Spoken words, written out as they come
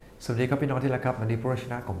สวัสดีครับพี่น้องที่รักครับวันนี้พระวจ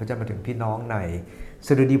นะของพระเจ้ามาถึงพี่น้องในส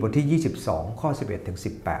ดุดีบทที่22ข้อ11ถึง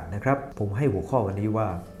18นะครับผมให้หัวข้อวันนี้ว่า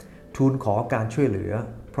ทูลขอการช่วยเหลือ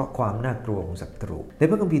เพราะความน่ากลัวของศัตรูใน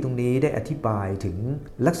พระคัมภีร์ตรงนี้ได้อธิบายถึง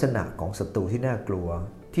ลักษณะของศัตรูที่น่ากลัว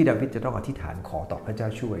ที่ดาวิดจะต้องอธิษฐานขอต่อพระเจ้า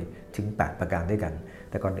ช่วยถึง8ประการด้วยกัน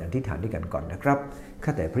แต่ก่อนอธิษฐานด้วยกันก่อนนะครับข้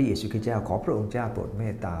าแต่พระเยซูคริสต์เจ้าขอพระองค์เจ้าโปรดเม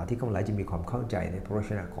ตตาที่ข้าพเจ้าจะมีความเข้าใจในพระว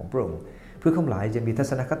จนะของพระองค์เพื่อข้าพเจ้าจะมีทั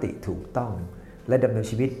ศนคติถูกต้องและดำเนิน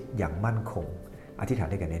ชีวิตอย่างมั่นคงอธิษฐาน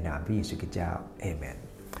ด้วยกันในนามพระเยซูคริสต์เจ้าเอเมน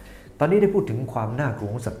ตอนนี้ได้พูดถึงความน่ากลัว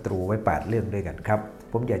ของศัตรูไว้8เรื่องด้วยกันครับ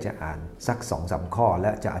ผมอยากจะอ่านสัก 2-3 ข้อแล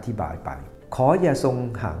ะจะอธิบายไปขออย่าทรง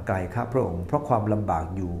ห่างไกลข้าพระองค์เพราะความลำบาก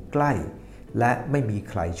อยู่ใกล้และไม่มี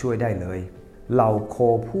ใครช่วยได้เลยเหล่าโค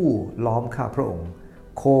ผู้ล้อมข้าพระองค์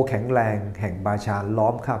โคแข็งแรงแห่งบาชานล้อ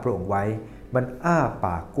มข้าพระองค์ไว้มันอ้าป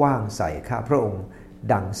ากกว้างใส่ข้าพระองค์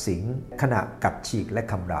ดังสิงขณะกัดฉีกและ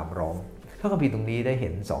คำรามร้องพระคัมภีร์ตรงนี้ได้เห็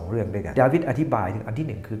น2เรื่องด้วยกันดาวิดอธิบายถึงอัน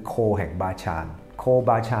ที่1คือโคแห่งบาชานโค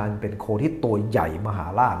บาชานเป็นโคที่ตัวใหญ่มหา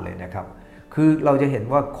ราชเลยนะครับคือเราจะเห็น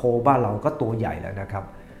ว่าโคบ้านเราก็ตัวใหญ่แล้วนะครับ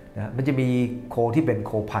มันจะมีโคที่เป็นโ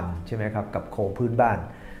คพันธุ์ใช่ไหมครับกับโคพื้นบ้าน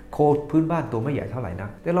โคพื้นบ้านตัวไม่ใหญ่เท่าไหร่นะ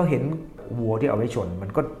แต่เราเห็นวัวที่เอาไว้ชนมัน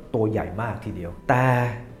ก็ตัวใหญ่มากทีเดียวแต่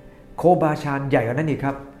โคบาชานใหญ่กว่านั้นอีกค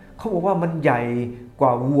รับเขาบอกว่ามันใหญ่กว่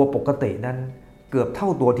าวัวปกตินั้นเกือบเท่า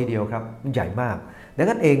ตัวทีเดียวครับใหญ่มากดัง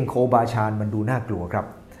นั้นเองโคบาชานมันดูน่ากลัวครับ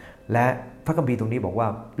และพระคัมภีร์ตรงนี้บอกว่า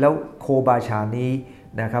แล้วโคบาชานนี้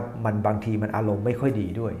นะครับมันบางทีมันอารมณ์ไม่ค่อยดี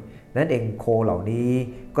ด้วยนั้นเองโคเหล่านี้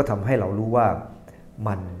ก็ทำให้เรารู้ว่า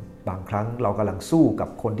มันบางครั้งเรากำลังสู้กับ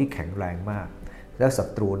คนที่แข็งแรงมากและศั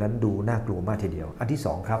ตรูนั้นดูน่ากลัวมากทีเดียวอันที่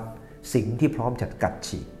2ครับสิงที่พร้อมจะกัด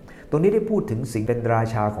ฉีกตรงนี้ได้พูดถึงสิงเป็นรา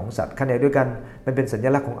ชาของสัตว์ขณะเดียวกันมันเป็นสัญ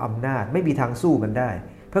ลักษณ์ของอำนาจไม่มีทางสู้มันได้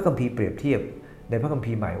พระคัมภีร์เปรียบเทียบในพระคัม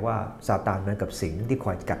ภีร์ใหม่ว่าซาตานเหมือนกับสิงที่ค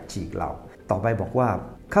อยกัดฉีกเราต่อไปบอกว่า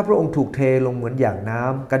ข้าพระองค์ถูกเทลงเหมือนอย่างน้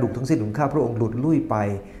ำกระดูกทั้งสิ้นของข้าพระองค์หลุดลุ่ยไป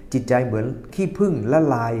จิตใจเหมือนขี้ผึ้งละ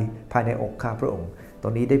ลายภายในอกข้าพระองค์ตอ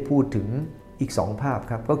นนี้ได้พูดถึงอีก2ภาพ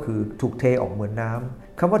ครับก็คือถูกเทออกเหมือนน้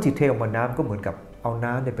ำคำว่าถูกเทออกเหมือนน้ำก็เหมือนกับเอา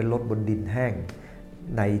น้ำเป็นลดบนดินแห้ง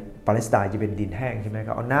ในปาเลสไตน์จะเป็นดินแห้งใช่ไหมค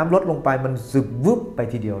รับเอาน้ำลดลงไปมันสึกวึบไป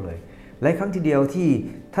ทีเดียวเลยหลายครั้งทีเดียวที่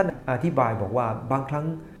ท่านอธิบายบอกว่าบางครั้ง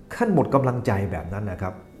ขั้นหมดกำลังใจแบบนั้นนะค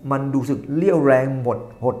รับมันดูสึกเลี้ยวแรงหมด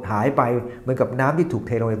หดหายไปเหมือนกับน้ำที่ถูกเ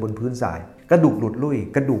ทลงไปบนพื้นทรายกระดูกหลุดลุ่ย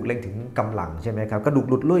กระดูกเล็งถึงกำลังใช่ไหมครับกระดูก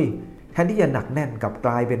หลุดลุ่ยแทนที่จะหนักแน่นกลับก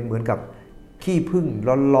ลายเป็นเหมือนกับขี้ผึ้ง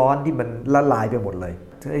ร้อนๆที่มันละลายไปหมดเลย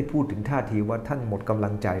ถ้าได้พูดถึงท่าทีว่าท่านหมดกำลั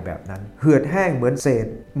งใจแบบนั้นเหือดแห้งเหมือนเศษ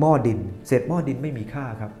หม้อดินเศษหม้อดินไม่มีค่า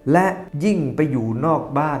ครับและยิ่งไปอยู่นอก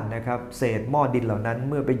บ้านนะครับเศษหม้อดินเหล่านั้น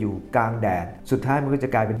เมื่อไปอยู่กลางแดดสุดท้ายมันก็จะ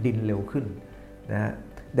กลายเป็นดินเร็วขึ้นนะ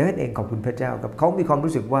ดังนั้นเองขอบคุณพระเจ้าครับเขามีความ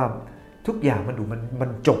รู้สึกว่าทุกอย่างมัน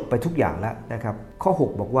จบไปทุกอย่างแล้วนะครับข้อ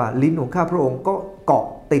6บอกว่าลิ้นของข้าพระองค์ก็เกาะ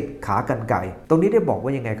ติดขากรรไกรตรงนี้ได้บอกว่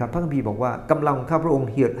ายังไงครับพระคัมภีร์บอกว่ากำลังของข้าพระองค์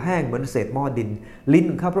เหี่ยวแห้งเหมือนเศษหม้อดินลิ้น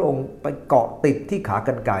ของข้าพระองค์ไปเกาะติดที่ขาก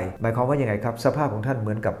รรไกรหมายความว่ายังไงครับสภาพของท่านเห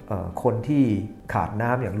มือนกับคนที่ขาดน้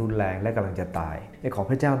ำอย่างรุนแรงและกำลังจะตายขอ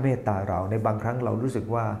พระเจ้าเมตตาเราในบางครั้งเรารู้สึก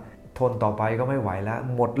ว่าทนต่อไปก็ไม่ไหวแล้ว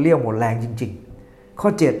หมดเลี้ยวหมดแรงจริงๆข้อ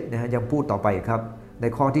7นะฮะยังพูดต่อไปครับใน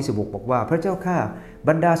ข้อที่16บอกว่าพระเจ้าข้าบ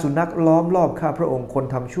รรดาสุนัขล้อมรอบข้าพระองค์คน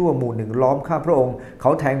ทำชั่วหมู่หนึ่งล้อมข้าพระองค์เข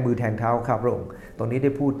าแทงมือแทงเท้าข้าพระองค์ตรงนี้ไ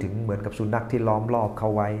ด้พูดถึงเหมือนกับสุนัขที่ล้อมรอบเขา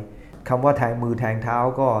ไว้คำว่าแทงมือแทงเท้า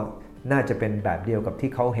ก็น่าจะเป็นแบบเดียวกับ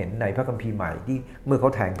ที่เขาเห็นในพระคัมภีร์ใหม่ที่เมื่อเขา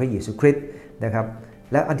แทงพระเยซูคริสต์นะครับ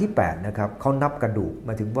และอันที่8นะครับเขานับกระดูกหม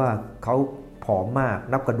ายถึงว่าเขาผอมมาก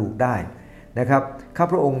นับกระดูกได้นะครับข้า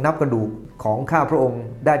พระองค์นับกระดูกของข้าพระองค์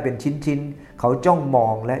ได้เป็นชิ้นๆเขาจ้องมอ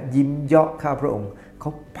งและยิ้มเยาะข้าพระองค์เข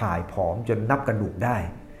าผ่ายผอมจนนับกระดูกได้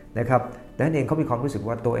นะครับดังนั้นเองเขามีความรู้สึก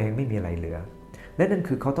ว่าตัวเองไม่มีอะไรเหลือและนั่น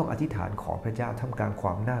คือเขาต้องอธิษฐานขอพระเจ้าท่ามกลางคว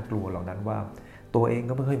ามน่ากลัวเหล่านั้นว่าตัวเอง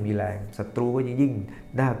ก็ไม่ค่อยมีแรงศัตรูก็ยิ่ง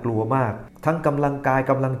น่ากลัวมากทั้งกำลังกาย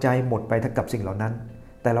กำลังใจหมดไปทั้งกับสิ่งเหล่านั้น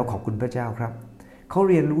แต่เราขอบคุณพระเจ้าครับเขา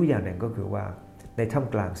เรียนรู้อย่างหนึ่งก็คือว่าในท่าม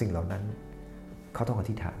กลางสิ่งเหล่านั้นเขาต้องอ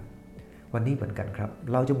ธิษฐานวันนี้เหมือนกันครับ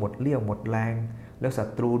เราจะหมดเรี่ยวหมดแรงแล้วศั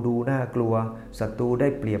ตรูดูน่ากลัวศัตรูได้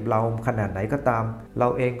เปรียบเราขนาดไหนก็ตามเรา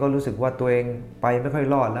เองก็รู้สึกว่าตัวเองไปไม่ค่อย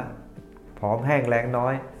รอดแล้วผอมแห้งแรงน้อ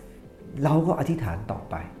ยเราก็อธิษฐานต่อ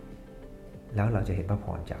ไปแล้วเราจะเห็นพระพ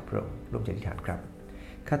รจากพระองค์ร่วมอธิษฐานครับ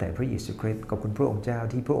ข้าแต่พระเยซูคริสต์ขอบคุณพระองค์เจ้า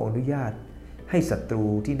ที่พระองค์อนุญาตให้ศัตรู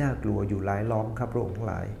ที่น่ากลัวอยู่รายล้อมข้าพระองค์ทั้ง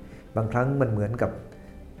หลายบางครั้งมันเหมือนกับ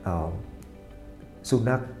สุ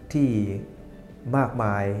นัขที่มากม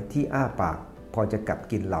ายที่อ้าปากพอจะกัด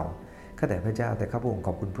กินเราข้าแต่พระเจ้าแต่ข้าพระองค์ข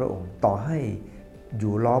อบคุณพระองค์ต่อให้อ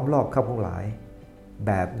ยู่ล้อมรอบข้าพระองค์หลายแ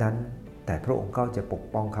บบนั้นแต่พระองค์ก็จะปก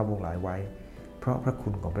ป้องข้าพระองค์หลายไว้เพราะพระคุ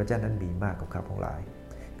ณของพระเจ้านั้นมีมากกับข้าพระองค์หลาย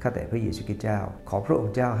ข้าแต่พระเยซูคริสต์เจ้าขอพระอง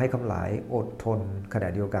ค์เจ้าให้ข้าพเจ้าอดทนขณะ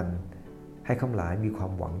เดียวกันให้ข้าพเจ้ามีควา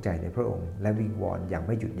มหวังใจในพระองค์และวิงวอนอย่างไ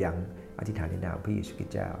ม่หยุดยั้งอธิษฐานในนามพระเยซูคริส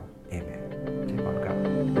ต์เจ้าเอเมนใช่พรครั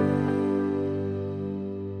บ